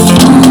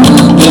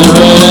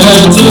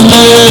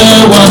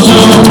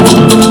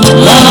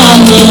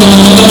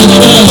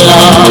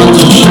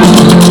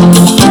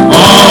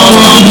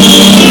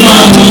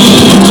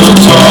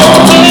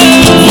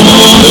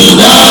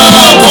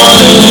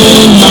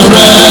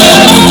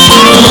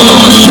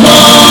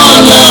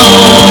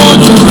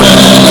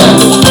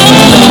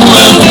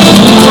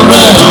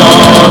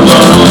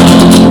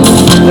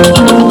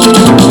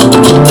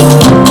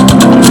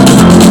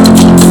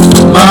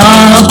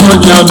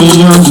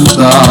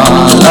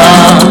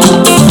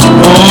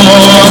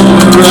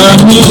rẹ̀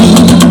mí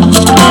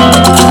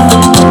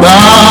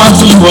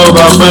láti wọ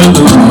bàbá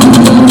ìlú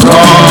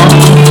rọ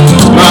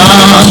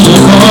máa ṣe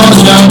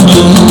kọjá mi.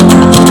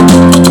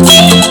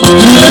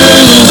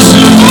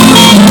 Jésù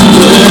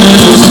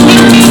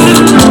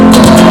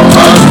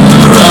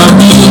àdúrà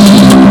mi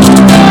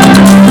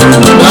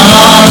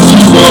láti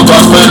wọ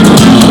bàbá ìlú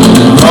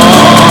rọ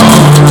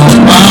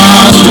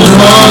máa ṣe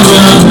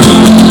kọjá mi.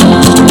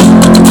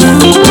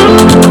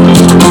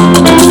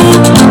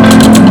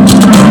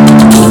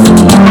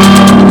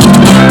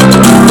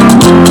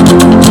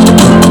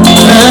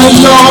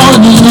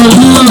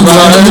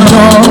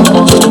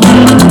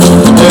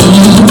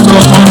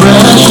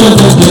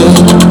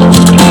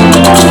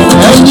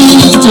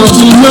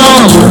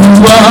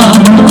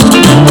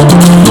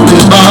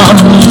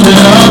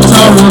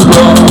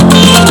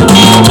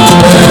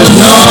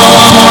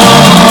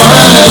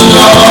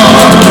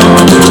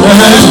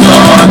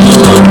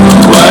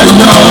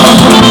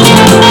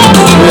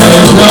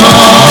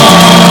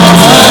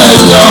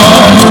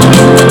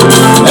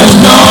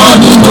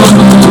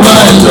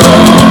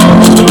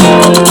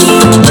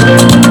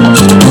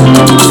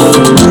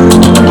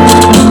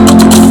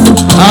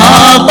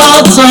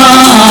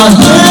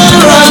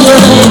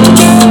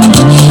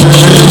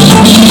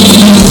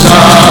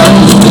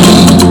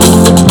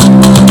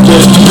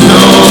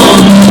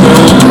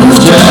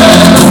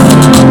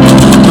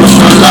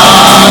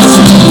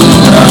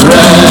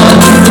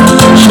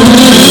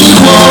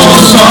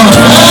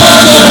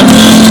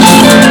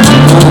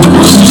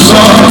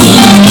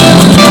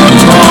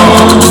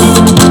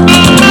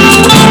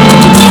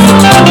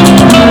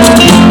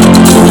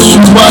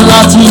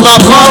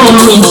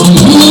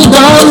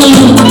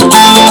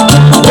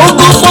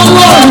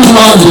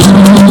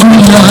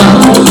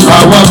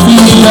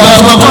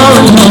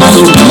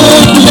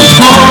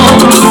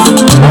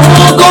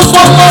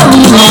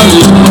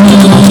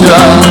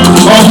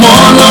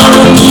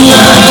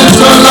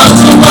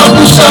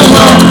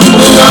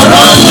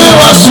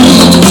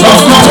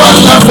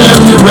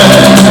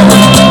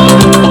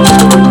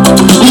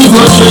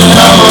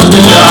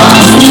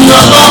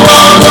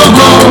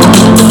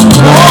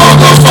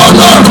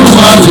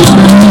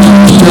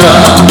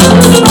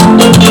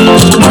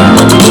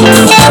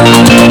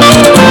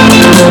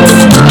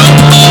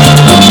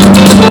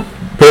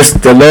 Praise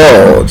the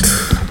Lord.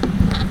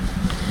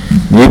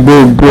 Ní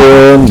gbogbo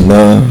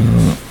ọ̀nà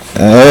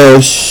ẹ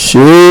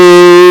ṣé,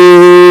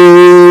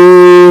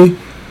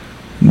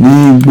 ní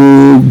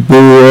gbogbo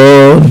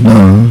ọ̀nà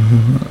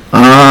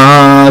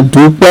a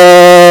dúpẹ́,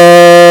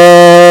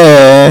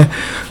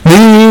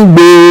 ní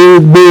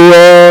gbogbo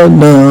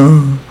ọ̀nà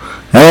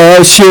ẹ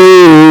ṣé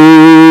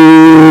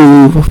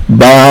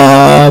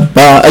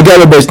bàbá. Ẹgbẹ́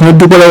rẹ̀ bẹ̀rẹ̀ sí ní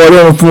dúpẹ́ lọ́wọ́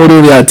Ọlọ́run fún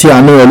oore rẹ̀ àti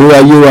àánú rẹ̀ lórí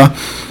ayé wa.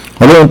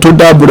 Ọlọ́run tó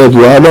dáàbò rẹ̀ bò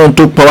wá, Ọlọ́run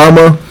tó pa wá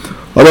mọ́,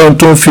 Ọlọ́run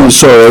tó ń fi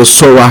ìṣọ́ rẹ̀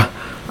ṣọ́ wa.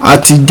 A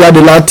ti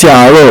jáde láti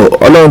àárọ̀,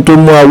 Ọlọ́run tó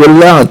mú wa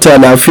wọlé àti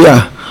àlàáfíà,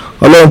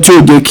 Ọlọ́run tí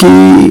ò jẹ́ kí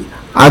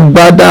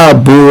agbádá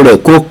ààbò rẹ̀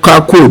kó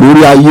kákò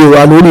lórí ayé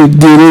wa, lórí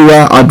ìdílé wa.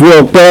 Àdúrà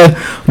ọpẹ́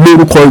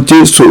lórúkọ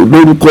Jésù,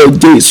 lórúkọ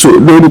Jésù,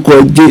 lórúkọ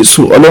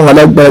Jésù. Ọlọ́run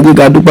alágbára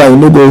gíga dúpẹ́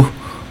yín lógo,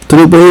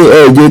 torí pé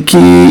ẹ jẹ́ kí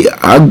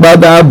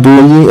agbádá ààbò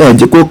yín ẹ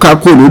jẹ́ kó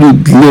kákò lórí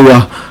ìdílé wa.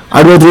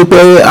 Àdúrà torí pé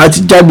a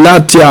ti jáde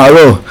láti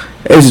àárọ̀,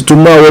 ẹ sì tún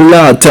mú àwọn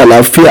láti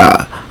àlàáfíà.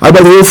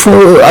 Adúpẹ́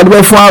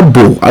fún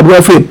ààbò,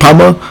 adúpẹ́ fún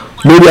ìpamọ́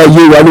lórí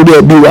ayé wa, lórí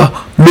ẹbí wa,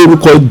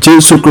 lórúkọ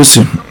Jésù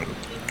Kristi.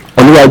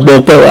 Olúwa gbọ́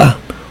ọpẹ́ wa,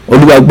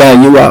 Olúwa gba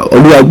ìyìn wa,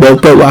 Olúwa gbọ́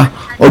ọpẹ́ wa,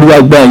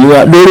 Olúwa gba ìyìn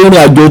wa. Lórí ìrìn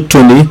àjò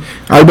tòní,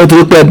 adúpẹ́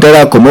torí pé ẹ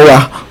darapọ̀ mọ́ wa.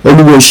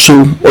 Olúwa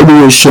ṣeun,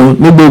 Olúwa ṣeun.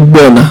 Ní gbogbo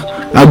ọ̀nà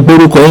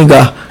agbórúkọ yín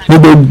ga, ní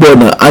gbogbo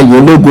ọ̀nà ayọ̀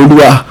ológo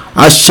Olúwa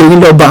aṣẹ́yìn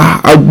lọ́ba,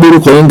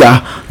 agbórúkọ yín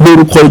ga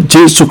lórúkọ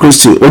Jésù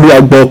Kristi. Olúwa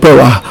gbọ́ ọpẹ́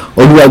wa,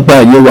 Olúwa gba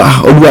ìyìn wa,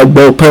 Olúwa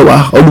gbọ́ ọpẹ́ wa,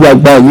 Olúwa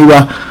gba ìyìn wa.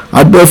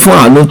 Adúpẹ́ fún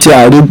àánú tí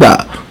a rí gbà,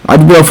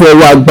 adúpẹ́ fún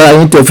ọwọ́ agbára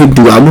yín tẹ́ fi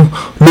dùn wá mú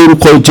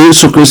lórúkọ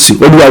Jésù Kristi.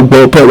 Olúwa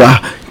gbọ́ ọpẹ́ wa,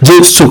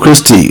 Jésù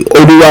Kristi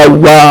Olúwa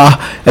wa.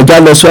 Ẹja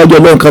lọ síwájú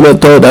Ọlọ́run kan lọ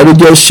tọrọ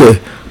ìdáríjì ẹ̀ṣẹ̀,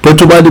 pé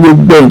tó bá dé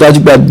gbogbo ọ̀nà láti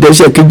gba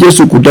dẹ́ṣẹ̀ kí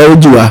Jésù kò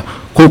dáríjì wá,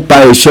 kó pa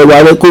ẹ̀ṣẹ̀ wa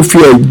rẹ́, kó fi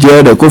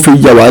ẹ̀jẹ̀ rẹ̀ kó fi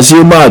yà wá sí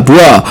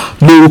màdúrà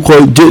lórúkọ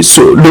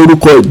Jésù,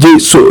 lórúkọ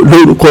Jésù,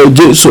 lórúkọ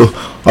Jésù.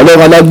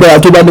 Ọlọ́run alágbára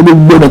tó bá dé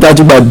gbogbo ọ̀nà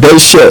láti gba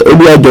dẹ́ṣẹ̀,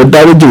 Olúwa jọ̀ọ́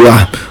dáríjì wá,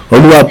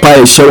 Olúwa pa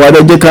ẹ̀ṣẹ̀ wa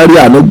rẹ́, jẹ́ ká rí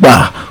àánú gbà.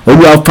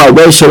 Olúwa fa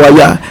ọgbẹ́ ẹ̀ṣẹ̀ wa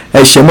yá,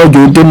 ẹ̀ṣẹ̀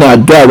mọ́jọ dènà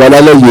àdúrà wa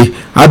lálẹ́ yìí.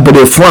 A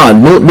bẹ̀rẹ̀ fún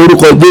àánú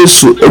lórúkọ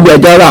Jésù. Olúwa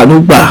jára àánú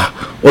gbà,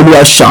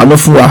 Olúwa ṣàánú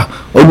fún wa,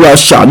 Olúwa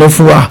ṣàánú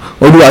fún wa,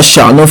 Olúwa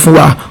ṣàánú fún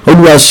wa,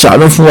 Olúwa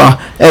ṣàánú fún wa.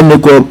 Ẹnì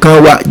kọ̀ọ̀kan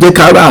wa jẹ́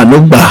ká rà àánú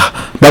gbà.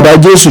 Bàbá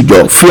Jésù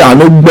jọ̀ọ́ fi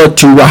àánú gbọ́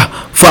tiwa,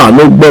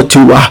 fàánú gbọ́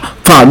tiwa,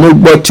 fàánú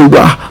gbọ́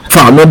tiwa,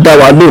 fàánú dá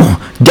wa lóhùn.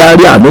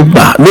 Járí àánú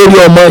gbà lórí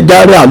ọmọ,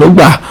 járí àánú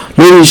gbà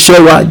lórí iṣẹ́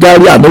wa,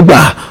 járí àánú gbà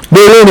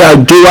lórí ìrìn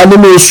àjò wa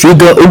nínú oṣù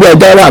gan. Olúwa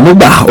járí àánú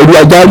gbà,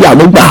 Olúwa járí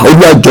àánú gbà.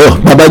 Olúwa jọ̀ọ́,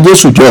 bàbá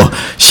Jésù jọ̀ọ́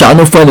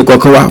ṣàánú fún ẹnì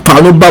kọ̀ọ̀kan wa.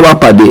 Fàánú bá wa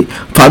pàdé,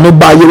 fàánú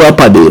bá ayé wa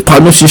pàdé,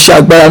 fàánú ṣiṣẹ́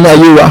agbára ní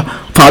ayé wa,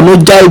 fàánú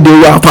já èdè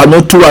wa,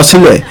 fàánú tú wa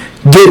sílẹ̀.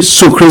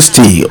 Jésù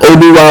Kristi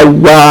Olúwa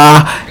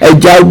wa.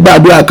 Ẹja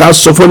gbàdúrà ká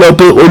sọ fọlọ́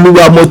pé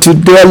Olúwa mo ti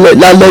dé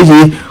lálẹ́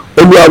yìí,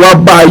 Olúwa wá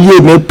bá ayé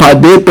mi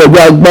pàdé pẹ̀lú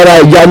agbára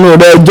ìyanu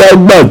rẹ. Jẹ́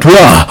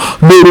gbàdúrà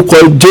lórúkọ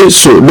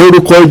Jésù,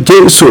 lórúkọ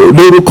Jésù,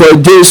 lórúkọ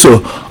Jésù.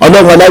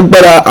 Ọlọ́run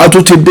alágbára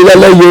àtúntì délẹ̀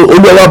lẹ́yìn.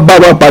 Olúwa wá bá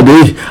wa pàdé.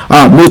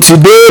 Mo ti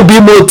dé bí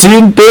mo ti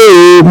ń dé,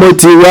 mo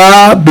ti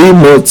wá bí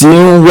mo ti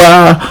ń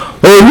wá.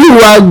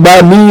 Olúwa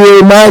gbà mí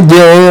o, má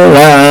jẹ́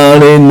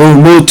àárín nù.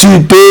 Mo ti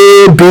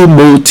dé bí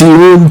mo ti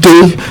ń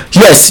dé.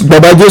 Yes,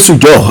 bàbá Jésù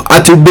jọ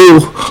àti dé o.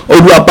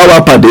 Olúwa bá wa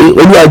pàdé.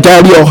 Olúwa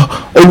járe ọ.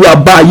 Olúwa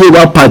bá ayé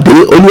wa pàdé.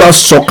 Olúwa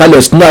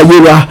sọ̀kalẹ̀ sínú ayé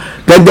wa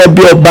gẹ́gẹ́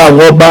bí ọba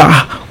àwọn ọba.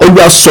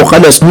 Olúwa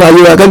sọ̀kalẹ̀ sínú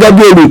ayé wa gẹ́gẹ́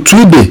bí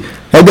olùtúndè,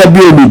 gẹ́gẹ́ bí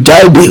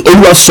olùjáde.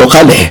 Olúwa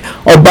sọ̀kalẹ̀,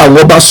 ọba àwọn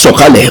ọba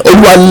sọ̀kalẹ̀.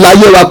 Olúwa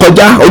láyé wa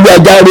kọjá. Olúwa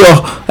járe ọ.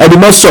 Ẹni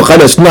mọ́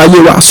sọ̀kalẹ̀ sínú ayé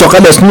wa,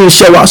 sọ̀kalẹ̀ sínú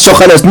iṣẹ́ wa,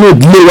 sọ̀kalẹ̀ sínú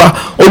ìdílé wa.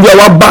 Olúwa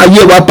wá bá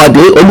ayé wa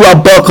pàdé. Olúwa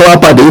bá ọkàn wa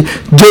pàdé.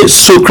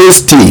 Jésù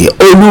Kristi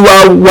Olúwa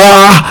wá.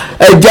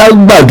 Ẹja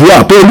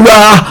gbàdúrà pé Olúwa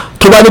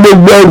tó bá ní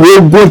gbogbo ẹrù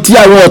ogun tí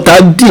àwọn ọ̀tá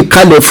dì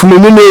kalẹ̀ fún mi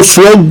nínú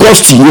oṣù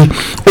August yìí,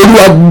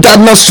 Olúwa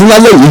dáná sun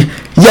lálẹ́ yìí.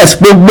 Yes,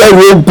 gbogbo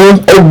ẹrù ogun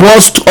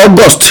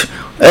August,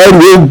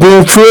 ẹrù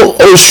ogun fún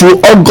oṣù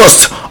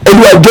August,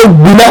 Olúwa jó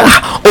gbiná.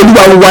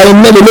 Olúwa wá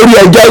iná lórí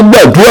ẹjọ́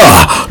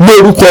gbàdúrà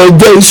lórúkọ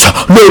Jésù,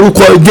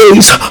 lórúkọ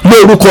Jésù,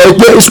 lórúkọ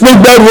Jésù.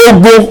 Gbogbo ẹrù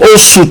ogun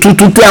oṣù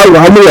tuntun tí a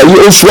wà ní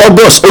ẹ̀yìn oṣù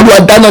August, Olúwa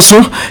dáná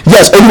sun.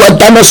 Yes, Olúwa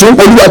dáná sun,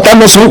 Olúwa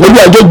dáná sun,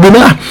 Olúwa jó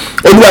gbiná.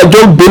 Olúwa jó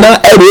gbiná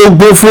ẹrù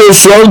ogun fún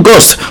oṣù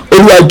August,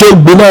 Olúwa jó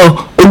gbiná.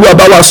 Olúwa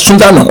bá wa sun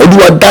dànù.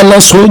 Olúwa dáná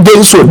sun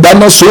Jésù,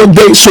 dáná sun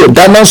Jésù,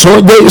 dáná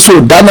sun Jésù,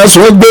 dáná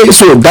sun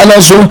Jésù,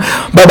 dáná sun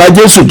bàbá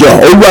Jésù jọ.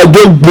 Olúwa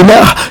jó gbiná,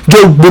 jó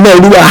gbiná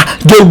Olúwa,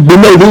 jó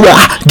gbiná Olúwa,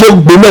 jó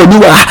gbiná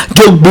Olúwa,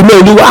 jó gbiná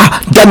Olúwa.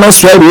 Dáná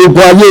sun ẹrù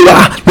ogun ayé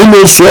wa nínú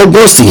oṣù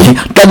August yìí.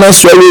 Dáná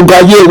sun ẹrù ogun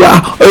ayé wa,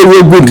 ẹrù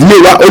ogun ìdílé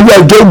wa. Olúwa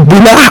jó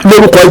gbiná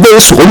lórúkọ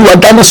Jésù. Olúwa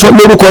dáná sun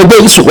lórúkọ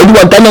Jésù.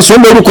 Olúwa dáná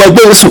sun lórúkọ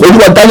Jésù.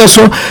 Olúwa dáná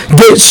sun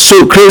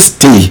Jésù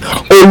Kristi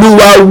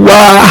Olúwa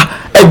wá.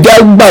 Ẹja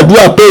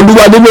gbàdúrà pé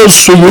Olúwa nínú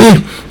oṣù yìí,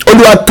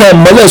 Olúwa tàn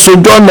ìmọ́lẹ̀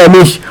sójú ọ̀nà mi.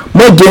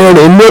 Má jẹ́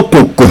rìn ní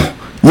òkùnkùn.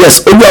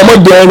 Yes, Olúwa má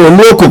jẹ́ rìn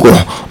ní òkùnkùn.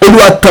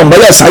 Olúwa tàn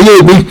ìmọ́lẹ̀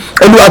sáyé mi.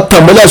 Olúwa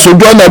tàn ìmọ́lẹ̀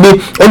sójú ọ̀nà mi.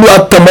 Olúwa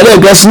tàn ìmọ́lẹ̀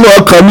gan sínú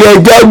ọkàn mi.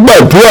 Ẹja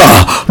gbàdúrà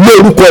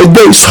lórúkọ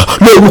Jésù,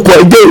 lórúkọ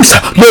Jésù,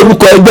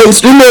 lórúkọ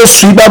Jésù. Nínú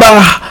oṣù yìí bàbá,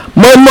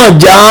 mọ́mọ́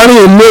jà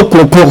rìn ní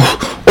òkùnkùn.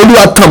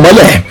 Olúwa tàn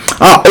ìmọ́lẹ̀.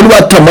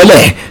 Olúwa tàn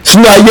ìmọ́lẹ̀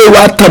sínú ayé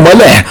wa, tàn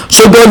ìmọ́lẹ̀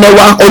sójú ọ̀nà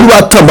wa.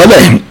 Olúwa tàn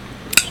ìmọ́lẹ̀.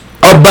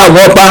 Ọba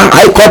àwọn ọba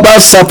àìkọ́bá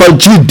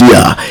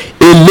sàfàjìdìà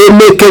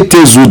elémekete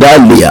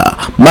zudalia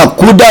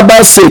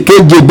makudaba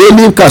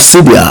sekejebeli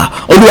kasidia.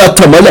 Olúwa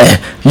tàn mọ́lẹ̀.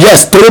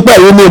 Yes, torí pé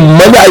àwọn ní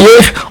ìmọ́lẹ̀ ayé.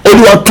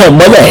 Olúwa tàn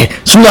mọ́lẹ̀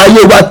sínú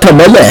ayé wa, tàn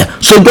mọ́lẹ̀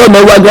sójú ọ̀nà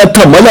wa gan,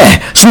 tàn mọ́lẹ̀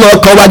sínú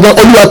ọkàn wa gan.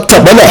 Olúwa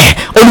tàn mọ́lẹ̀.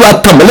 Olúwa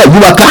tàn mọ́lẹ̀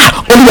yíwa ká.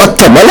 Olúwa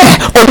tàn mọ́lẹ̀.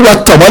 Olúwa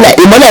tàn mọ́lẹ̀.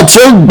 Ìmọ́lẹ̀ tí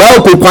ó gbá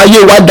òkùnkùn ayé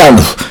wa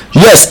dànù.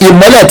 Yes,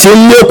 ìmọ́lẹ̀ tí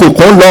ń lé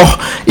òkùnkùn lọ,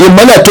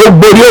 ìmọ́lẹ̀ tó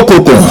borí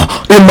òkùnkùn,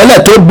 ìmọ́lẹ̀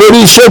tó borí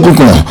iṣẹ́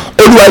òkùnkùn.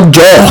 Olúwa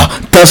jọ̀ọ́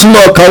tàn sínú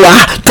ọkàn wa,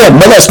 tàn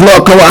mọ́lẹ̀ sínú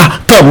ọkàn wa,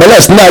 tàn mọ́lẹ̀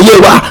sínú ayé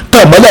wa,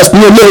 tàn mọ́lẹ̀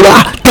sínú ilé wa,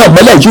 tàn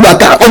mọ́lẹ̀ yíwa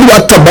ká. Olúwa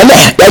tàn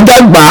mọ́lẹ̀. Ẹja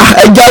gbà á,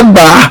 ẹja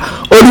gbà á.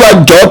 Olúwa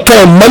jọ̀ọ́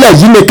tàn mọ́lẹ̀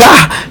yí mi ká.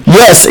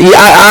 Yes,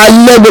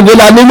 alẹ́ gbogbo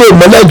la nínú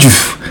ìmọ́lẹ̀ jù.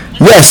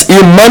 Yes,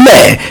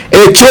 ìmọ́lẹ̀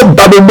tí ó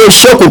bà gbogbo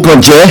iṣẹ́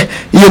òkùnkùn jẹ́,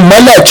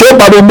 ìmọ́lẹ̀ tí ó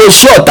bà gbogbo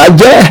iṣẹ́ ọ̀tá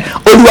jẹ́.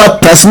 Olúwa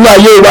tàn sínú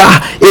ayé wa.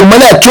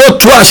 Ìmọ́lẹ̀ tí ó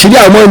tú àṣírí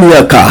àwọn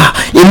ènìyàn ká,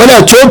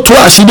 ìmọ́lẹ̀ tí ó tú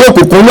àṣírí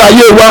òkùnkùn ní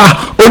ayé wa.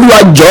 Olúwa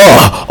jọ̀ọ́,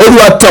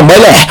 Olúwa tàn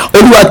mọ́lẹ̀,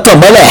 Olúwa tàn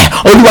mọ́lẹ̀,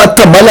 Olúwa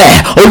tàn mọ́lẹ̀,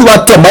 Olúwa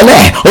tàn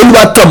mọ́lẹ̀,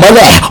 Olúwa tàn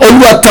mọ́lẹ̀,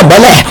 Olúwa tàn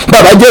mọ́lẹ̀.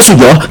 Bàbá Jésù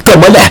jọ̀ọ́ tàn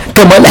mọ́lẹ̀,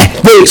 tàn mọ́lẹ̀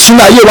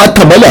sínú ayé wa,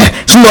 tàn mọ́lẹ̀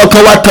sínú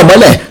ọkàn wa, tàn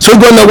mọ́lẹ̀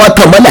sójú ọ̀nà wa,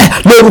 tàn mọ́lẹ̀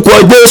lórúkọ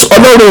Jésù.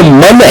 Ọlọ́run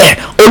mọ́lẹ̀.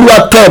 Olúwa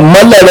tàn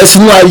mọ́lẹ̀ rẹ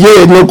sínú ayé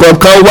ẹnu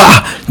kọ̀ọ̀kan wa.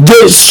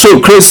 Jésù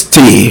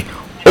Kristi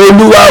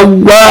Olúwa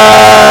wá.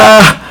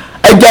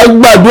 Ẹjẹ́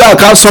gbàdúrà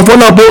ká sọ fún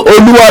náà pé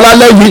Olúwa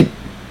lálẹ́ yìí,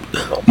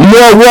 mú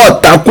ọwọ́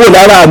ọ̀tá kúrò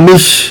lára mi,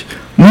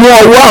 mú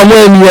ọwọ́ àwọn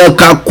ènìyàn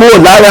kà kúrò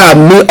lára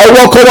mi.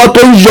 Ọwọ́kọ́wọ́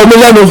tó ń yọ mí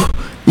lẹ́nu,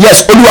 yes,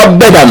 Olúwa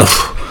bẹ̀ dànù.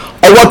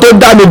 Ọwọ́ tó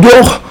dá mi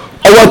dúró,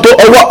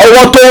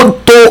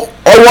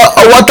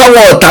 ọwọ́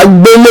táwọn ọ̀tá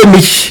gbé lé mi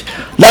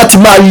láti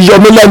máa yọ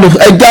mí lẹ́nu.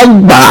 Ẹjẹ́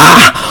gbà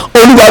á.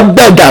 Olúwa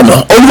bẹ̀ dànù.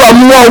 Olúwa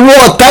mú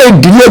ọwọ́ ọ̀tá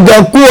ìdílé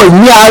gan kúrò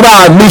ní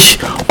ara mi.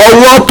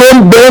 Ọwọ́ tó ń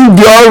bẹ ń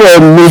di ọ̀rọ̀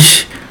mi.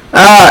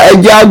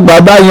 Ẹjẹ́ àgbà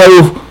báyẹn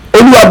o.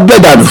 Olúwa bẹ̀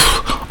dànù.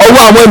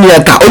 Ọwọ́ àwọn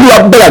ènìyàn kà, Olúwa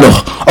bẹ̀ dànù.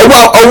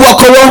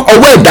 Ọwọ́kọ́wọ́,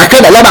 ọwọ́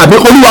ìdákẹ́dà lára mi,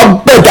 Olúwa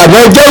bẹ̀ dànù.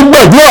 Ẹjẹ́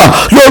gbàdúrà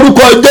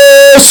lórúkọ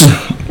Jésù,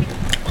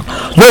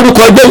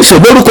 lórúkọ Jésù,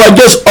 lórúkọ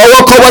Jésù.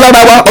 Ọwọ́kọ́wọ́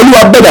lára wa,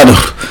 Olúwa bẹ̀ dànù.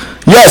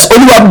 Yes,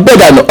 Olúwa bẹ̀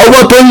dànù.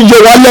 Ọwọ́ tó ń yọ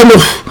wá lẹ́nu,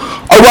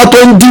 ọwọ́ tó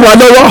ń dí wa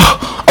lọ́wọ́,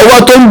 ọwọ́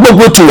tó ń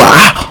gbógun tì wá,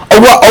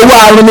 ọwọ́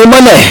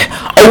arìnrìnmọ́lẹ̀,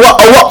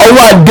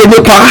 ọwọ́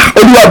àdénípa.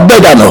 Olúwa bẹ̀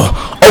dànù.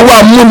 Ọwọ́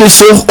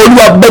amúnisẹ,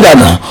 Olúwa bẹ̀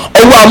dànù.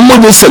 Ọwọ́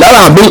amúnisẹ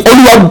lára mi,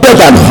 Olúwa bẹ̀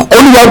dànù.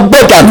 Olúwa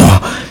bẹ̀ dànù.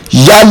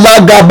 Yálà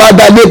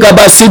gabada lé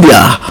gaba síbíà.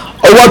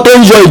 Ọwọ́ tó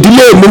ń yọ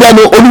ìdílé mi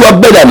lẹ́nu, Olúwa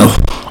bẹ̀ dànù.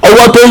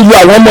 Ọwọ́ tó ń yọ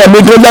àwọn ọmọ mi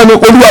lẹ́nu,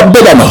 Olúwa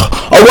bẹ̀ dànù.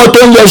 Ọwọ́ tó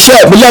ń yọ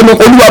iṣẹ́ mi lẹ́nu,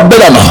 Olúwa bẹ̀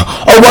dànù.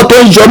 ọwọ́ tó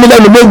ń yọ mí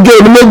lẹ́nu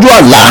lójú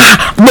àlá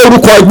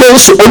lórúkọ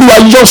Jésù olúwa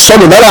yọ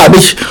sọnù lára mi,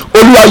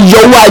 olúwa yọ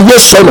owó ayé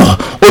sọnù,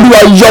 olúwa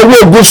yọ owó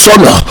ogun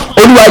sọnù,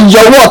 olúwa yọ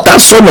owó ọ̀tá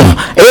sọnù.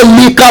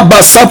 Elika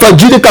basafa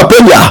jirika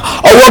penya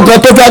ọwọ́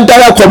gan tó fẹ́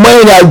darapọ̀ mọ́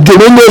ìrìn àjò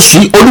nínú oṣù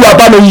olúwa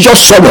bá mi yọ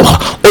sọnù,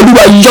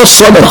 olúwa yọ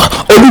sọnù,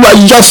 olúwa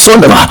yọ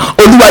sọnù,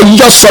 olúwa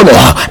yọ sọnù,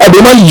 ẹ̀mí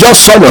mọ́ yọ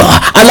sọnù,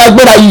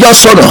 alágbára yọ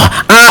sọnù,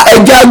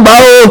 ẹ̀jẹ̀ àgbà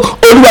o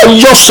olúwa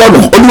yọ sọnù,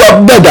 olúwa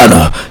bẹ̀ dànù.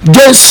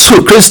 Jésù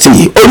Kristi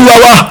olúwa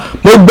wa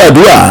mo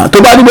gbàdúrà tó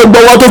bá ní gbogbo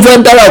ọwọ́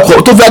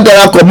tó fẹ́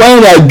darapọ̀ mọ́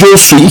ìrìn àjò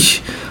oṣù yìí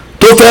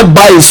tó fẹ́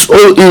bà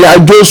ìrìn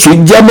àjò oṣù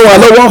yìí jẹ́ mọ́ wa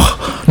lọ́wọ́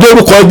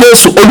lórúkọ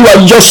Jésù olúwa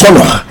yọ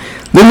sọnù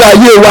nínú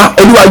ayé wa,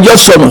 olúwa yọ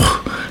sọnù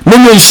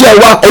nínú iṣẹ́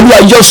wa, olúwa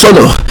yọ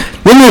sọnù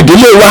nínú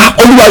ìdílé wa,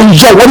 olúwa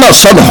yọ ọwọ́ náà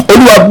sọnù,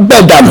 olúwa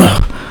bẹ̀ dànù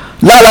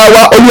lára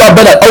wa, olúwa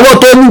bẹ̀ dànù ọwọ́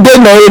tó ń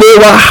dènà eré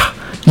wa,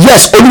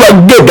 yes olúwa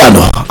gbé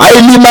dànù.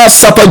 àìlímà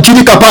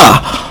sàpàjìrìkàpà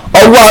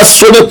ọwọ́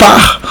asọ́nípa,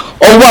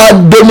 ọwọ́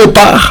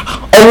adónípa,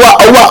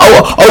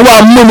 ọwọ́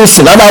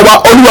amúnisìn lára wa,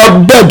 olúwa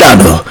bẹ̀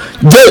dànù.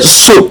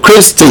 Jésù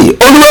Kristi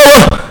olúwa wa.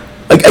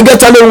 ẹgẹ́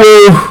tá ló wo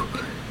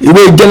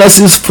ìwé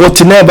Genesis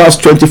 49 verse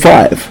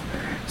 25.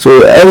 so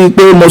ẹ rí i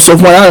pé mo sọ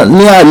fún wa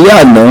ní alẹ́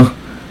àná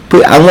pé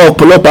àwọn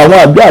ọ̀pọ̀lọpọ̀ àwọn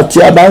àdúrà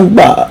tí a bá ń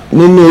gbà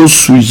nínú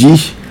oṣù yìí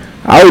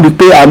a ó rí i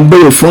pé à ń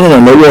béèrè fún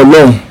ìrànlọ́wọ́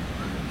Ọlọ́run.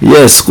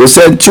 yes kò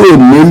sẹ́ni tí ò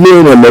nílò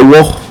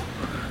ìrànlọ́wọ́.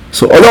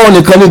 so Ọlọ́run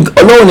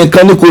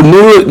nìkan ni kò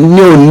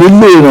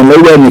nílò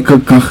ìrànlọ́wọ́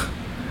ẹnìkankan.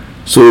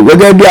 so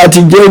gẹ́gẹ́ bí a ti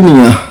jẹ́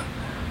ènìyàn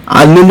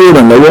a nílò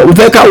ìrànlọ́wọ́. mo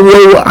fẹ́ ká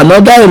wo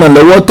ànádá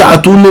ìrànlọ́wọ́ tá a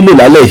tún nílò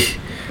lálẹ́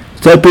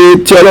sọ pé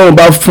tí Ọlọ́run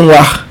bá fún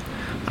wa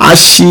a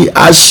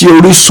ṣí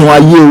orísun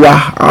ayé wa,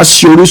 a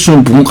ṣí orísun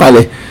ìbùkún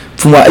kalẹ̀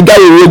fún wa. ẹgbẹ́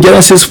ìwé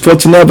Genesis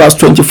 49 verse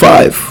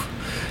 25.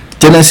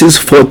 Genesis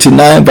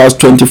 49 verse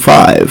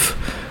 25.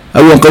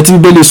 àwọn nǹkan tí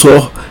Bíbélì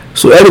sọ.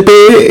 so ẹ rí i pé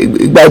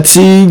ìgbà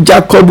tí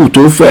Jákọ́bù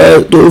tó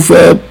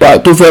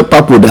fẹ́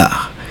papòdà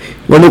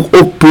wọ́n ní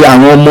ó pe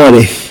àwọn ọmọ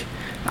rẹ̀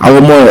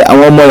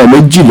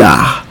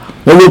 12.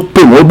 wọ́n ló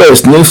pè wọ́n bẹ̀rẹ̀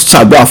sí ní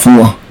ṣàdúrà fún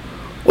wọn,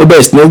 ó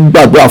bẹ̀rẹ̀ sí ní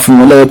gbàdúrà fún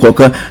wọn lẹ́yìn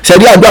kọ̀ọ̀kan.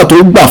 ṣẹ́rí àdúrà tó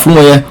gbà fún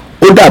wọn yẹn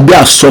ó dàbí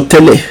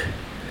àsọtẹ́lẹ̀.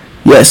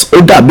 yes ó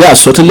dàbí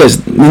àsọtẹ́lẹ̀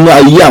nínú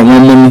ayé àwọn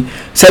ọmọ mi.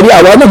 ṣẹ́rí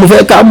àwa náà mo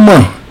fẹ́ ká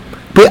mọ̀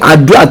pé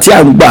àdúrà tí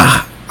à ń gbà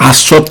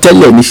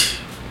àsọtẹ́lẹ̀ ni.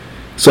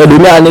 sọ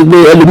èmi àní pé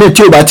ẹlòmíì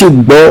tí ò bá ti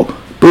gbọ́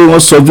pé wọ́n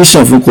sọ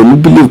vision fún kò ní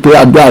bílíì pé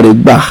àdúrà rẹ̀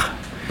gbà.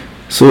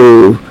 so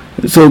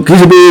kì í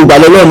ṣe pé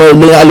ìgbàlọ́lọ́ náà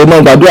ní alẹ́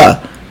mọ́ gbàdúrà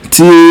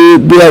tí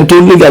bí ẹni tó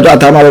lé gbàdúrà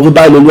tá a máa lọ pé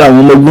báyìí lórí àwọn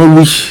ọmọ ogun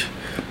wí.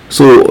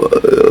 so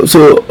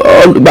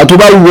ìgbà tó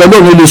bá wù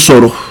Ọlọ́run lè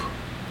sọ̀rọ̀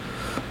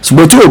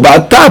ṣùgbọ́n tí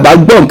tá a bá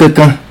gbọ́ nǹkan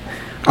kan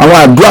àwọn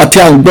àdúrà tí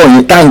à ń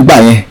gbà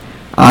yẹn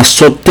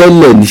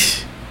àsọtẹ́lẹ̀ ni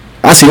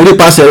a sì ń rí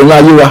pàṣẹ ìrìn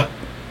ayé wa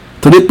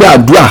torí pé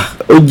àdúrà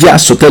ó jẹ́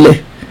àsọtẹ́lẹ̀.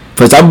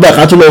 fẹ̀sàbà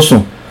ká tó lọ sùn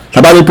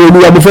tàbá ní pé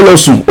olúwa mo fẹ́ lọ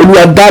sùn,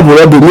 olúwa dáàbò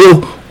rẹ bò mí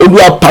o,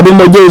 olúwa pàmí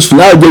mọ́jọ́ oṣù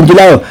láàrọ̀ jẹjẹ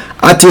láàrọ̀.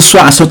 a ti sọ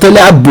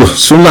àsọtẹ́lẹ̀ ààbò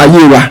sínú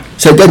ayé wa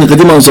ṣẹ́jẹ́ nìkan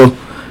tí mo ń sọ.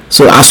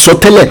 so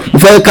àsọtẹ́lẹ̀ mo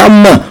fẹ́ ká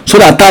mọ̀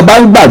sódà tá a bá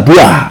ń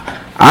gbàdúrà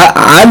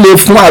a lè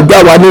fún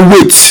àdúrà wa ní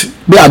weight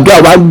bí àdúrà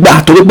wa gbà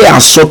torí pé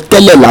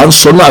àsọtẹ́lẹ̀ là ń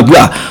sọ ní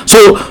àdúrà. so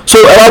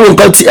ẹ wá wo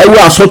nǹkan tí ẹ wo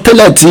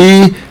àsọtẹ́lẹ̀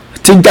tí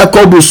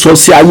Jacob sọ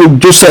sí ayé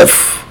Joseph.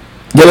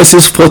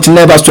 Genesis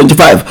 49 verse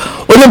 25.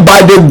 Only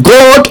by the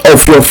God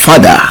of your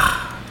father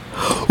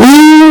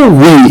who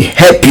will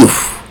help you,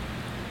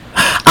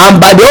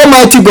 and by the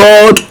Almighty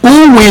God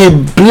who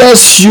will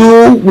bless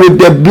you with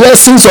the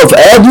blessings of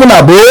heaven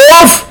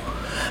above,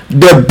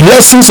 the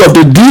blessings of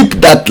the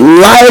deep that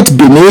lieth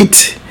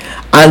beneath,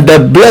 and the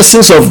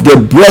blessings of the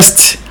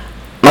breast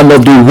and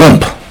of the womb.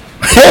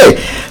 Hey,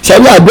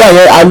 ṣebí àdúrà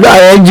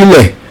yẹn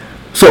jinlẹ̀.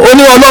 So ó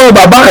ní Ọlọ́run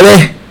bàbá rẹ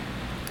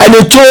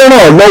ẹni tó ràn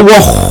ọ́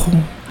lọ́wọ́.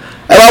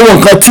 ẹ wá wo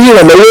nǹkan tí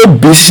ìrànlọ́wọ́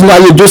bí sínú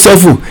ayé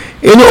Jósẹ́fù.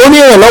 ó ní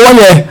ìrànlọ́wọ́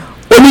yẹn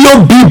ó ní yóò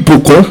bí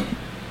ìbùkún.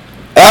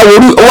 ó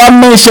wá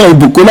mẹ́sàn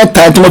ìbùkún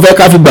mẹ́ta tí wọ́n fẹ́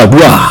ká fi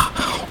gbàdúrà.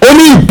 ó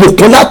ní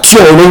ìbùkún láti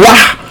ọ̀run wá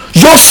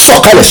yóò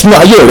sọ̀kalẹ̀ sínú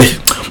ayé rẹ̀.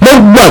 mo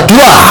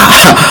gbàdúrà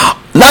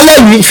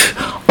lálẹ́ yìí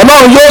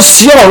Ọlọ́run yóò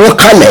ṣí ọ̀run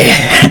kalẹ̀.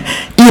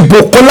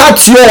 ìbùkún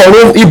láti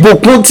ọ̀run,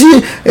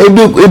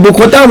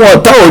 ìbùkún táwọn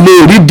ọ̀tá ò lè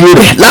rí di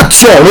rẹ̀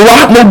láti ọ̀run wá.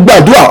 mo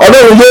gbàdúrà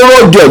Ọlọ́run yóò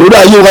rọ̀jò ẹ̀ lórí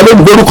ayé wa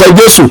lónìí lórúkọ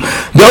Jésù.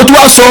 ìjọba tí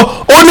wàá sọ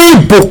ó ní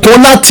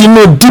ìbùkún láti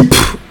inú deep,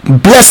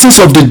 blessings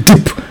of the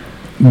deep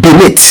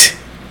beneath.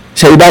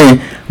 ṣe ìbáyẹn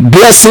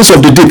blessings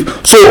of the deep.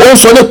 so ó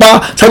sọ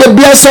nípa ṣe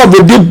blessings of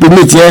the deep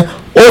beneath yẹn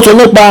ó sọ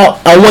nípa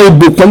àwọn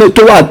ìbùkún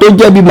tó wà tó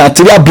jẹ́ bí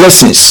material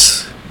blessings.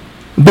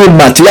 bí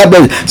material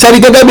blessings sẹ́ni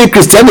gẹ́gẹ́ bí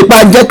kìrìsìtẹ́nì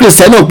pa jẹ́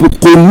kìrìsìtẹ́nì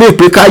kò ní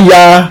pé ká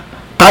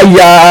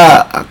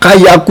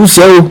ya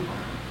kúṣẹ́ o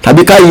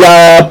tàbí ká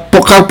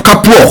pọ̀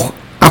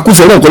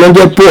akúṣẹ́ náà kò ló ń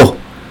jẹ́ pọ̀.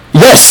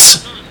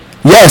 yes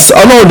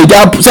Ọlọ́run lè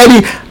já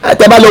sẹ́ni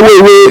tẹ́bá lọ́wọ́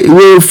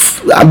ìwé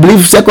I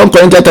believe 2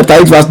 Corinthians chapter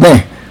 8 verse 9.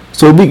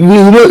 so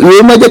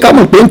ìwé mẹ́jẹ́ ká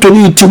mọ̀ pé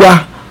nítorí tiwa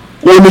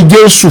ó ní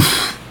Jésù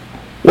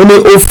ó ní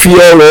ó fi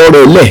ọrọ̀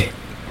rẹ̀ lẹ̀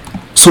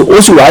so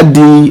ó sì wá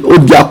di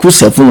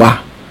akúṣẹ́ fún wa.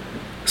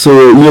 so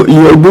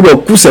ìyẹn gbọ́dọ̀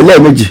kúṣẹ̀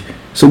lẹ́ẹ̀mejì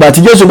ṣùgbọ́n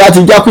tí Jésù bá ti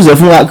jákùsẹ̀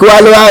fún wa kí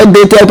wá lọ́wọ́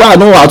dé tẹ́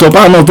páànù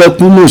àtọ̀pá náà fẹ́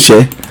kú ní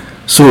ìṣẹ́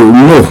so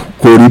no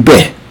kò rí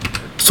bẹ́ẹ̀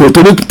so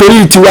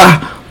torí tiwa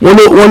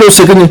wọ́n ló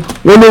ṣe kíni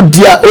wọ́n ló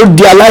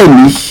di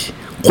aláìní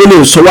kó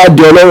lè sọ wá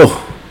di ọlọ́rọ̀.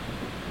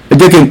 ẹ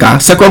jẹ́ kí n kà á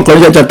 2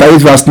 Corinthians chapter 8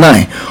 verse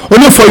 9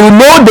 only for you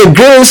know the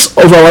grace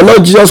of our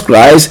Lord Jesus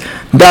Christ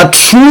that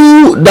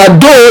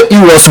though he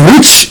was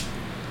rich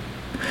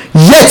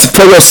yet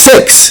for your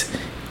sakes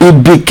he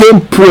became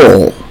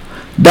poor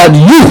that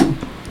you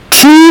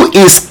through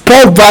his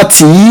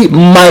poverty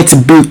might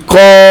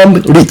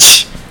become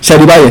rich.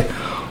 ṣàdí báyẹn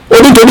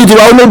onítorí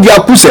tiwa ó ló di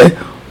akúṣẹ̀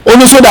ó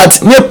ní so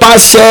that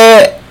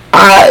nípasẹ̀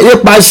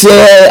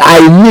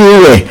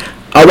àìní rẹ̀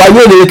àwa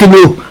yóò lè kí ni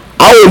o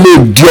a ó lè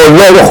di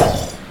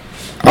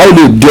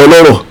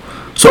ọlọ́rọ̀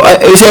so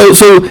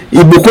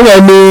ìbùkún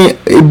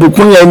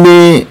yẹn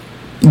ni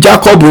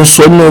Jacob ń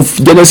sọ nínú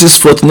Genesis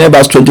 49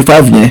 verse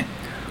 25 yẹn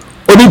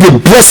only the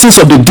blessings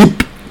of the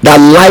deep that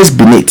lies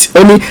beneath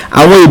ó ní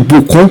àwọn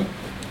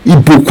ìbùkún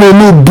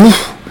inú ibú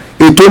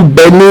ètò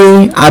bẹ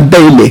ní abẹ́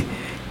ilẹ̀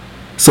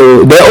so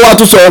bẹ́ẹ̀ ó wá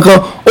tún sọ̀rọ̀ kan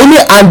ó ní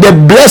and the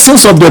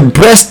blessings of the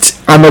breast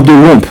and of the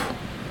womb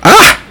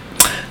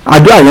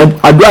àdúrà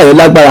yẹn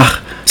lágbára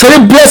so the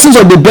blessings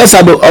of the breast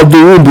and of the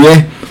womb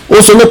yẹn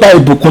ó sọ nípa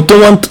ìbùkún tó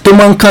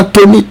máa ń kán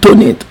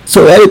tóní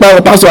so ẹ̀rí pa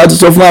àwọn pásítọ̀ àti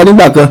sọ fún wa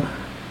nígbà kan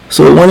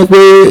so wọ́n ní pé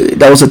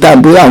there was a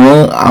time pé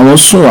àwọn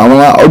sùn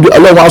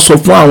ọlọ́run á sọ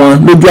fún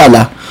àwọn lójú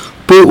àlá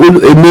pé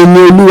èmi ni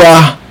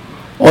olúwa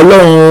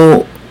ọlọ́run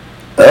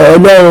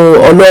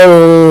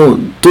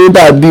tó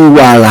dàbí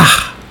wàrà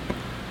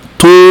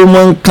tó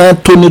máa ń kán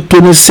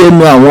tóní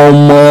sẹ́nu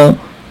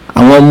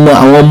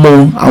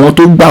àwọn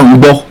tó gbà ń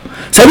gbọ́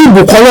sẹ́ni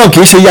ìbùkún náà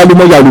kì í ṣe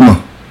yálùmọ̀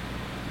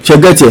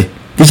ṣẹ́gẹ́tì ẹ̀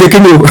kì í ṣe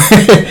kíni o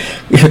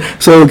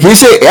so kì í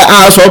ṣe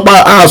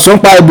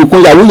àsọ̀npa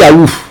ìbùkún yahoo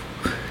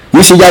kì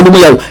í ṣe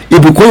yálùmọ̀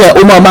ìbùkún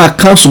yẹn ó máa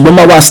kán ṣùgbọ́n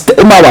ó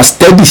máa wà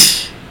steady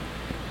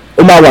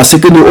ó máa wà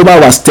síkíni ó máa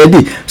wà steady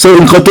so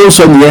nǹkan tó ń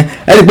sọ nìyẹn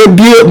ẹni pé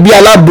bí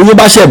aláboyún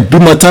bá ṣe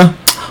bímọ tán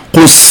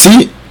kò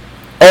sí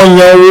ọyàn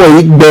owó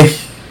ìgbẹ́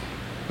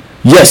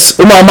yes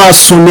ó máa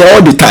sun ní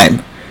all the time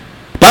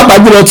pàápàá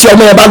jùlọ tí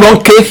ọmọ yẹn bá lọ ń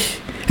ké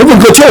ebi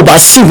nǹkan tí ò bá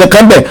sí nǹkan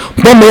kan bẹ̀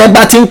bọ́mọ yẹn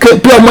bá ti ń ké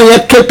pé ọmọ yẹn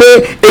ké pé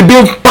ebi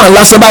ń pa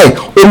lásán báyìí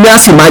omi á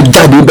sì máa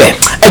jáde bẹ̀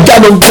ẹ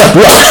jáde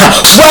gbàdúrà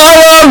wá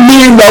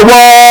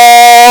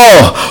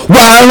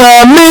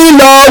ràn mí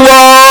lọ́wọ́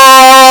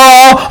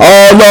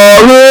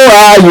ọlọ́run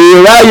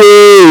ayérayé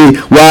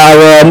wá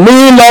ràn mí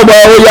lọ́wọ́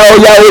óyá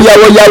wá ràn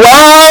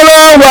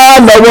wá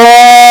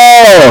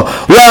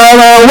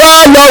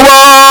lọ́wọ́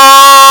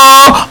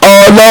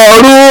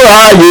ọlọ́run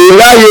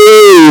ayérayé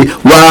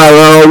wá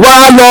ràn wá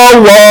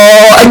lọ́wọ́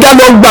ẹjá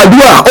lọ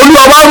gbàdúrà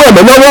olúwa wá ràn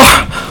mí lọ́wọ́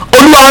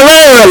olúwa rán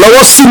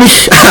ìrànlọ́wọ́ sí mi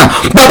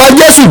bàbá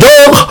jésù jọ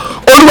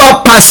olúwa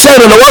pàṣẹ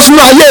ìrànlọ́wọ́ sínú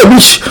ayé mi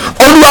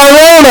olúwa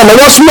rán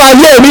ìrànlọ́wọ́ sínú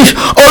ayé mi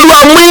olúwa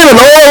mú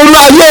ìrànlọ́wọ́ sínú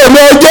ayé mi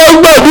ẹjẹ́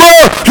gbàdúrà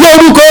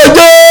lórúkọ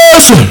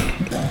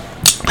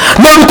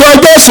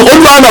jésù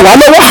olúwa ràn wá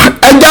lọ́wọ́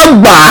ẹjẹ́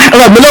gbà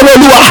ràn mí lọ́wọ́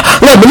olúwa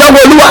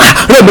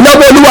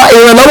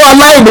ìrànlọ́wọ́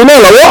aláìní náà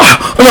lọ́wọ́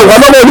ràn wá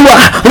lọ́wọ́ olúwa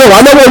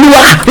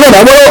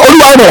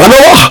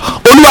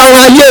olúwa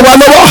ràn ayé wa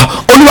lọ́wọ́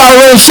olúwa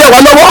ràn iṣẹ́ wa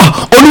lọ́wọ́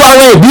olúwa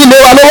ràn ìdílé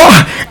wa lọ́wọ́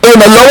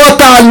ìrànlọ́wọ́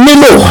tá a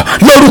nílò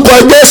lórúkọ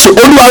jésù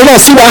olúwa ràn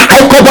sí wa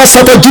àìkọ́bá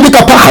sọ́tọ̀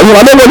jíríkàpá ràn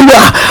wá lọ́wọ́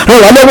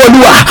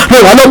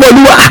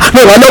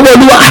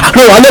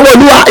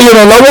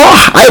ìrànlọ́wọ́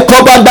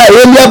àìkọ́bá dá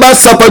ìrẹ́lẹ́bá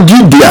sọ́tọ̀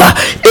jíríà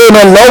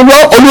ìrànlọ́wọ́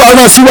olúwa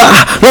ràn sí wa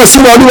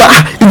olúwa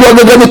ibi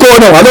ọgbẹ́gbẹ́ ní kó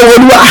ràn wá lọ́wọ́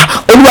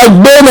olúwa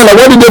gbé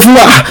ìrànlọ́wọ́ dìde fún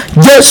wa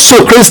jésù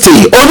kristi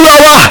olúwa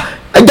wa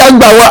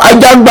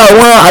ajágbà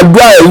àwọn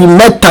àdúrà ẹ̀yìn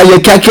mẹ́ta yẹ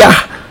kíákíá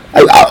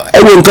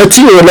ẹ̀wọ̀n nǹkan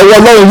tí ìrànlọ́wọ́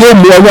ọlọ́run yóò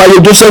mú ọmọ ayé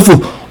jósẹ́fù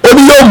ó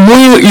ní yóò mú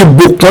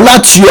ìbùkún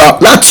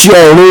láti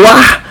ọ̀run wá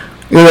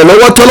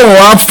ìrànlọ́wọ́ tọ́lọ́run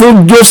wá fún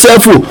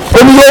jósẹ́fù ó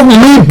ní yóò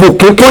mú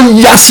ìbùkún tó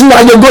yá sínú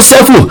ayé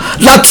jósẹ́fù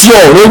láti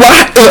ọ̀run wá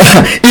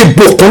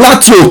ìbùkún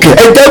láti òkè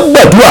ẹgbẹ́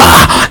gbẹ̀dúrà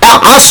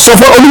á sọ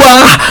fún olúwa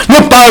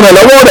nípa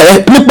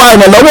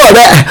ìrànlọ́wọ́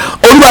rẹ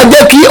olúwa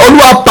jẹ́ kí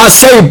olúwa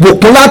pàṣẹ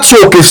ìbùkún láti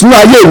òkè sínú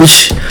ayé mi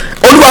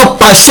olúwa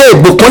pàṣẹ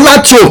ìbùkún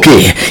láti òkè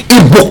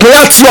ìbùkún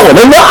láti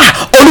ọ̀run wá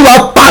olúwa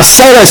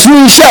pàṣẹ rẹ̀ sínú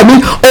iṣẹ́ mi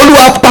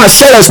olúwa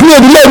pàṣẹ rẹ̀ sínú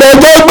ìdílé mi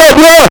ẹgbẹ́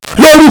gbàdúrà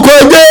lórúkọ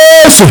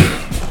jésù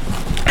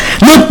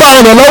nípa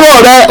ìrànlọ́wọ́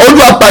rẹ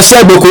olúwa pàṣẹ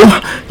ìbùkún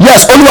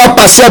yes olúwa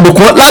pàṣẹ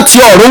ìbùkún láti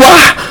ọ̀run wá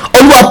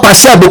olúwa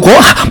pàṣẹ ìbùkún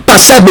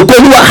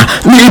olúwa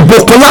ní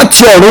ìbùkún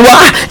láti ọ̀run wá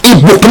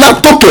ìbùkún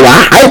látòkè wá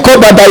àìkọ́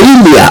bàbá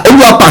ìlìyà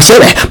olúwa pàṣẹ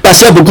rẹ̀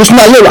pàṣẹ ìbùkún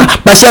sínú ayé wa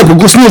pàṣẹ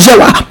ìbùkún sínú iṣẹ́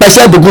wa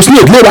pàṣẹ ìbùkún sínú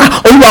ìdílé wa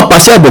olúwa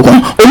pàṣẹ ìbùkún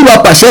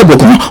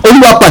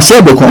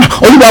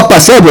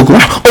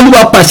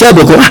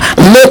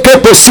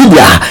lẹ́kẹ̀pọ̀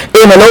síbìà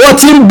ìrànlọ́wọ́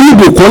tí ń bí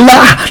ìbùkún ńlá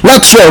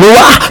láti ọ̀run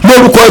wá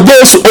lórúkọ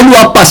jésù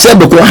olúwa pàṣẹ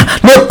ìbùkún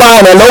nípa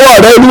ìrànlọ́wọ́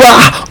rẹ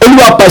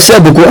olúwa pàṣẹ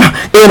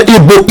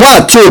ìbùkún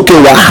àti òkè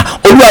wá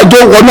olúwa jọ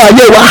wọnú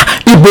ayé wa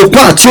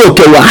ìbùkún àti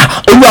òkè wá,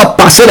 olúwa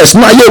pàṣẹ rẹ̀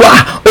sínú ayé wa,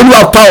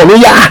 olúwa pa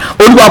ọ̀run yá,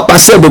 olúwa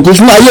pàṣẹ ìbùkún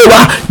sínú ayé wa.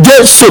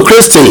 Jésù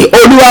Kristi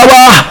olúwa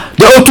wa.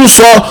 Ó tún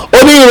sọ ó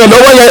ní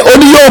ìrànlọ́wọ́ yẹn ó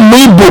ní yóò mú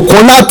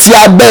ìbùkún láti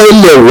abẹ́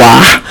ilẹ̀ wá.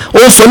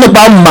 Ó sọ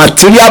nípa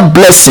material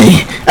blessing.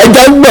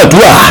 Ẹja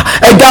gbàdúrà,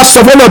 ẹja sọ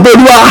fún ọ̀dọ́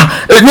olúwa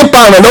nípa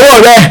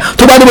ìrànlọ́wọ́ rẹ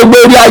tó bá ní gbogbo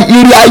eré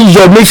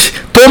ayọ̀ mi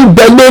tó ń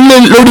bẹ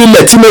lórí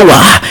ilẹ̀ tí mo wà,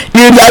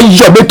 eré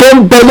ayọ̀ mi tó ń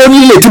bẹ lórí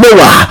ilẹ̀ tí mo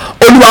wà,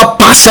 olúwa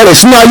pàṣẹ rẹ̀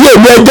sínú ayé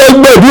mi. Ẹja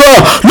gbàdúrà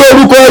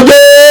lórúkọ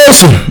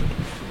Jésù,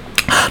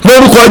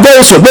 lórúkọ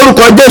Jésù,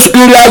 lórúkọ Jésù.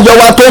 Ire ayọ̀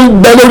wa tó ń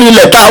bẹ lórí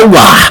ilẹ̀ tá a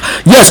wà,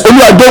 yes,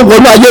 olúwa tó ń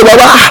wọnú ayé wa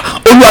wá,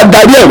 olúwa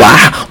darí ẹ̀ wá,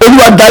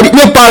 olúwa darí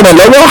nípa rẹ̀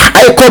lọ́wọ́.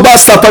 àìkọ́bá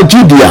sapa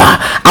judea,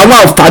 àwọn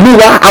àǹfààní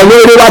wa, àwọn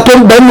eré wa tó ń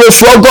bẹ ní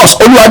oṣù August,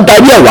 olúwa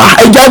darí ẹ̀ wá.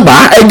 ẹja gbà,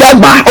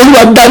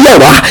 olúwa darí ẹ̀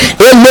wá.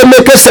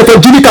 elémeke sẹpẹ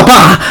judikapa,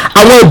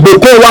 àwọn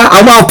ìgbèkùn wa,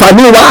 àwọn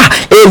àǹfààní wa,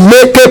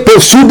 eléke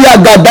pòsúdì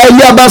àgàdá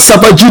iléabá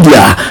sapa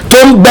judea tó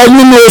ń bẹ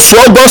nínú oṣù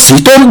August,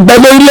 tó ń bẹ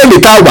lórílẹ̀-èdè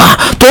tá a wà,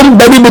 tó ń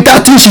bẹ níbi tá a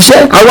ti ń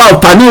ṣiṣẹ́, àwọn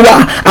àǹfààní wa,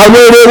 àwọn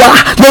eré wa,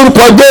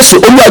 lórúkọ Jésù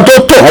olúwa tó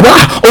tọ̀ wá,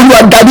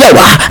 olúwa darí ẹ̀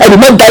wá, ẹ̀mí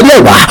mọ́ darí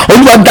ẹ̀ wá,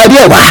 olúwa darí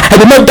ẹ̀ wá,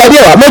 ẹ̀mí mọ́ darí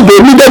ẹ̀ wá. mọ́gbẹ́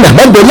onídẹ̀nà,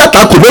 mọ́gbẹ́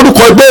látakò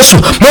lórúkọ Jésù,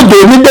 mọ́gbẹ́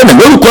onídẹ̀nà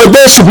lórúkọ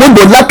Jésù,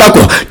 mọ́gbẹ́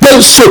látakò.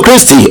 Jésù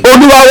Kristi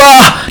olúwa wa.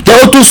 Jẹ́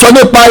ó tún sọ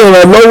nípa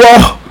ìrànlọ́wọ́,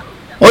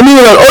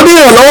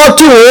 onírànlọ́wọ́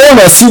tí òun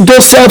rán sí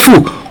Jósẹ́fù,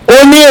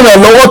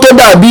 onírànlọ́wọ́ tó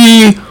dàbí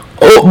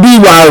bí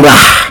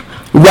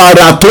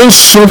wàrà tó ń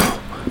sun,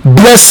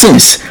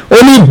 blessings, ó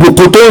ní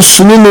ìbùkún tó ń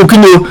sun nínú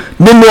kíni o,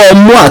 nínú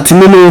ọmú àti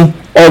nínú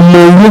ọmọ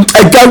oyún.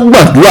 ẹja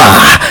gbàdúrà,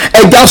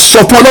 ẹja sọ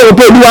fún Ọlọ́run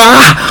pé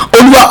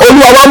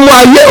olúwa wa mú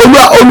ayé,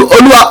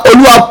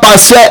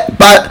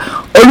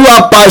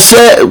 olúwa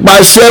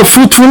pàṣẹ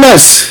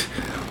fruitfulness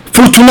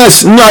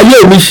nínú ayé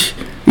mi.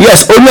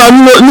 Yes, olúwa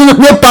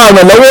nípa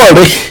ìrànlọ́wọ́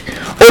rẹ,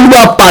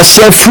 olúwa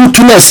pàṣẹ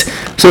fruitfulness.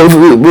 So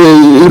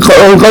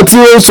nǹkan tí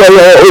ó sọ,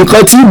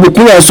 nǹkan tí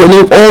ìbùkún yẹn sọ,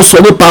 ó sọ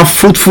nípa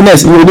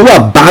fruitfulness, olúwa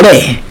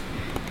bàárẹ̀.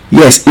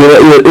 Yes,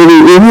 irú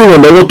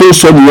ìrànlọ́wọ́ tó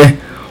sọ nìyẹn.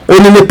 Ó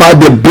ní nípa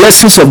the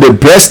blessings of the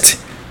breast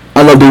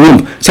and of the womb.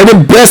 So the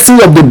blessing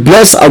of the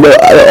breast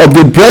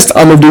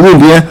and of the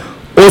womb yẹn,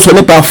 ó sọ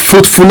nípa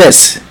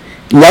fruitfulness.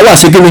 Ìyàwó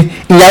àṣekínni,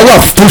 ìyàwó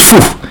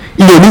fruitful,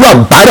 ilé olúwa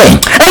bàárẹ̀.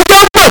 ẹgbẹ́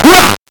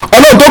gbàdúrà,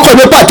 ọlọ́run tó kọ̀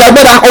nípa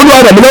àtàgbẹ́ra,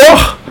 olúwa rẹ̀ mí lọ́wọ́.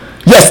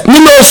 Yes,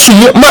 nínú oṣù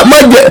yìí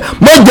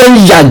má jẹ́ ń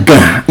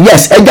yàgàn.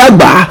 Yes, ẹja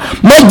gbà á,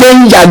 má jẹ́ ń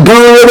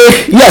yàgàn rere.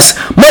 Yes,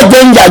 má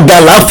jẹ́ ń yàgàn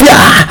àlàáfíà,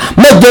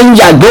 má jẹ́ ń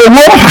yàgàn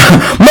owó,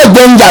 má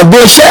jẹ́ ń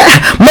yàgàn iṣẹ́,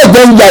 má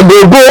jẹ́ ń yàgàn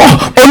ògo.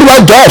 olúwa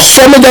jọ̀ọ́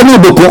sọ mí jẹ́ ní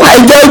ìbùkún.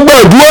 ẹja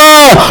gbàdúrà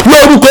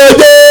lórúkọ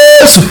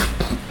Jésù,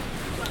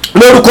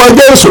 lórúkọ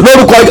Jésù,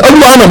 lórúkọ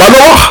olúwa ràn wá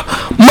lọ́wọ́.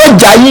 má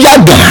jà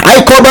yàgàn,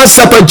 àìkọ́bá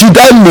sapa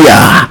judalia,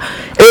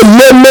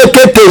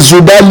 elemekete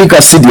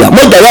zudalika sidia.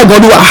 má jà yàgàn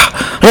olúwa,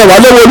 ràn wá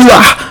lọ́wọ́ olúwa,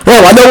 ràn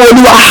wá lọ́wọ́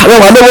olúwa, ràn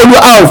wá lọ́wọ́ olúwa.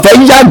 a ò fẹ́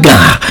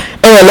yàgàn,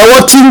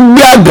 ìrànlọ́wọ́ tí ń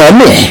gbé àgàn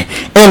mì,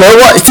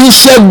 ìrànlọ́wọ́ tí ń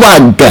ṣẹ́gun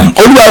àgàn,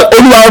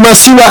 olúwa rán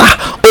sí wa,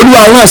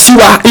 olúwa rán sí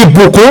wa.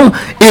 ìbùkún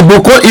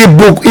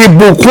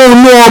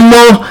inú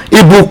ọmọ,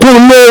 ìbùkún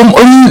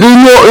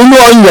inú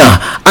ọyàn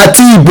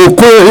àti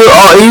ìbùkún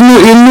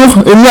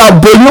inú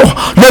aboyún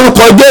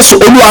lórúkọ Jésù,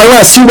 olúwa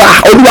rán sí wa,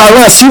 olúwa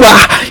rán sí wa.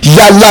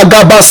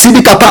 yàlàgàbà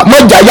sídìkàpá,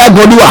 mọ̀jà yàgàn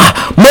olúwa,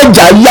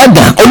 mọ̀jà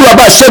yàgàn, olúwa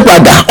bá ṣẹ́gun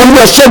àgàn,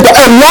 olúwa ṣẹ́gun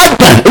ẹ̀mí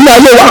àgàn nínú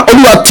ayé wa,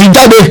 olúwa tì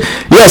jáde.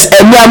 Yes,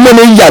 ẹ̀mí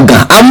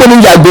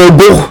amúniyàgàn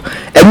ògo,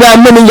 ẹ̀mí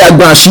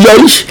amúniyàgàn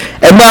àṣeyọrí,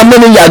 ẹ̀mí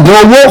amúniyàgàn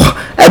owó,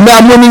 ẹ̀mí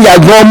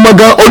amúniyàgàn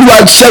ọmọgan, olúwa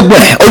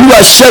ṣẹ́gun ẹ̀, olúwa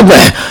ṣẹ́gun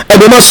ẹ̀.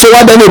 ẹ̀mí máa sọ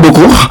wá dání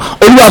ìbùkún,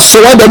 olúwa sọ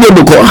wá dání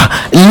ìbùkún.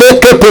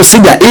 lékè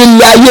pòsíjà,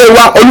 ilé ayé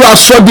wa, olúwa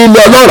sọ di ilé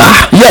ọlọ́ràá.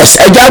 Yes,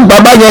 ẹ̀já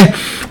gbàgbá yẹn,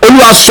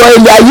 olúwa sọ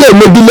ilé ayé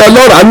mi di ilé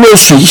ọlọ́ràá ní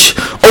oṣù yìí.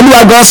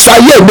 olúwa gan sọ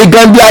ayé mi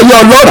gan di ayé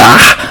ọlọ́ràá.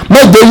 má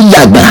jẹ́ ń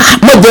yàgàn,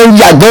 má jẹ́ ń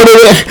yàgàn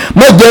rere,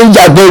 má jẹ́ ń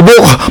yàgàn ògo,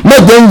 má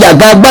jẹ́ ń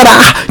yàgàn agbára.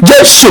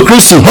 Jésù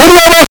Kristi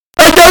olúwa wa.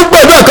 ẹjẹ́ ń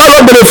gbàdúrà ká lọ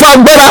bèrè fún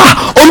agbára.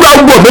 olúwa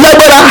wọ̀ mí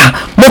lágbára,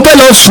 mo fẹ́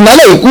lọ sùn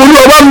lálẹ́ yìí,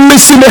 olúwa wá mí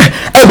sí mi,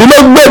 ẹ̀mí ló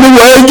gbé mi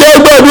wọ̀. ẹjẹ́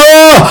gbàdúrà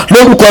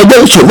lórúkọ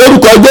Jésù,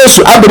 lórúkọ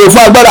Jésù. a bèrè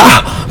fún agbára.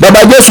 bàbá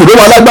Jésù ló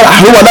wà lágbára,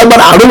 ló wà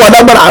lágbára, ló wà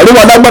lágbára, ló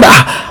wà lágbára.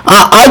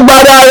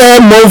 agbára rẹ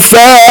mo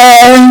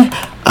fẹ́,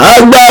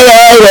 agbára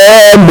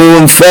rẹ mo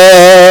ń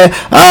fẹ́.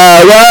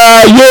 àwa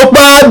yóò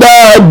padà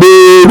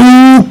gbèrú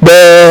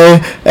pẹ́,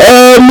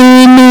 ẹ̀mí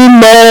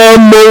mímọ́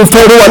mo ń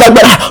fẹ́. ló wà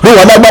lágbára, ló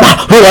wà lágbára,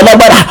 ló wà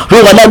lágbára, ló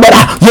wà lágbára.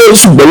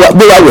 Jésù gbé wa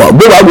wọ̀,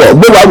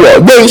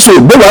 Jésù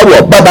gbé wa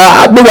wọ̀, bàbá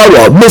gbé wa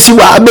wọ̀, gbé sí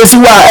wa,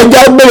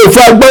 ẹjẹ́ gbèrè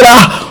fún agbára.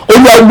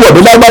 olúwa wọ̀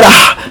mí lágbára.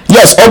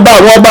 Yes, ọba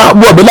àwọn ọba,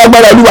 wọ̀ mí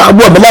lágbára olúwa,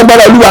 wọ̀ mí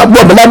lágbára olúwa,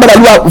 wọ̀ mí lágbára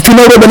olúwa.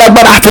 fúnẹ́rẹ́ mi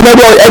lágbára,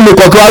 fúnẹ́rẹ́ ẹnì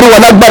kọ̀ọ̀kan arúgbó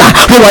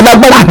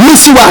lágbára, ní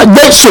sí wa.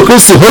 Jésù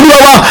Kristi olúwa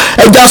wa.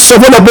 ẹja sọ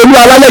fún ọ̀pọ̀ olúwa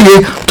alálẹ̀ yìí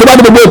tó bá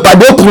ní gbogbo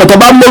ìpàdé òkùnkùn tó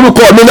bá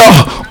mórúkọ mi lọ,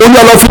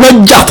 olúwa lọ fún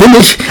mẹ́jà fún mi,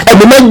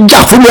 ẹ̀mí mẹ́jà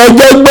fún mi.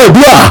 ẹjẹ́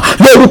gbàdúrà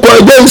lórúkọ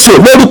Jésù,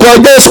 lórúkọ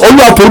Jésù.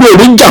 olúwa forí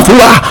òní jà fún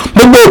wa.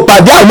 gbogbo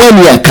ìpàdé àwọn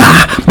ènìyàn ká,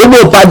 gbogbo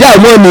ìpàdé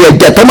àwọn ènìyàn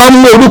jẹ tó máa ń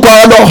mú orúkọ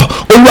lọ,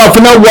 olúwa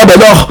fún náà wọbẹ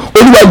lọ.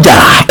 olúwa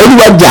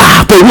jà,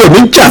 forí òní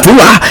jà fún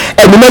wa.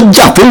 ẹ̀mí náà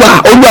jà fún wa.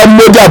 Olúwa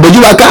mọ́jú àbójú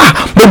wa ká.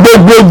 Gbogbo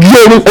ogun ojú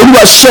oorun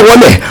Olúwa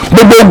ṣẹ́wọ́lẹ̀.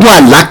 Gbogbo ogun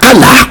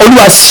àlákàlà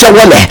Olúwa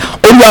ṣẹ́wọ́lẹ̀.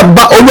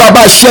 Olúwa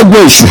bá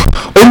ṣẹ́gun èṣù.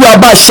 Olúwa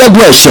bá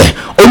ṣẹ́gun ẹ̀ṣẹ̀.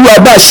 Olúwa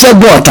bá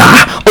ṣẹ́gun ọ̀tá.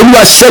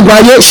 Olúwa ṣẹ́gun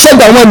ayé,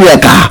 ṣẹ́gun àwọn ènìyàn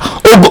ká.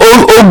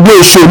 Ogun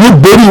èṣù ní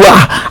borí wa.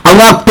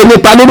 Àwọn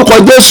apẹnipa lórúkọ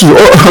Jésù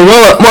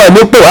wọn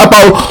ní pè wá pa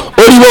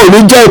orí wa ò ní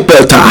jẹ́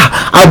ìpẹ̀ta.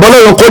 Àbọ̀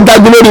Ọlọ́run kó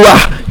dájú lórí wa.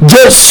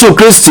 Jésù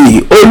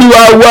Kristi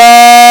Olúwa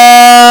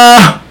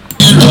wá.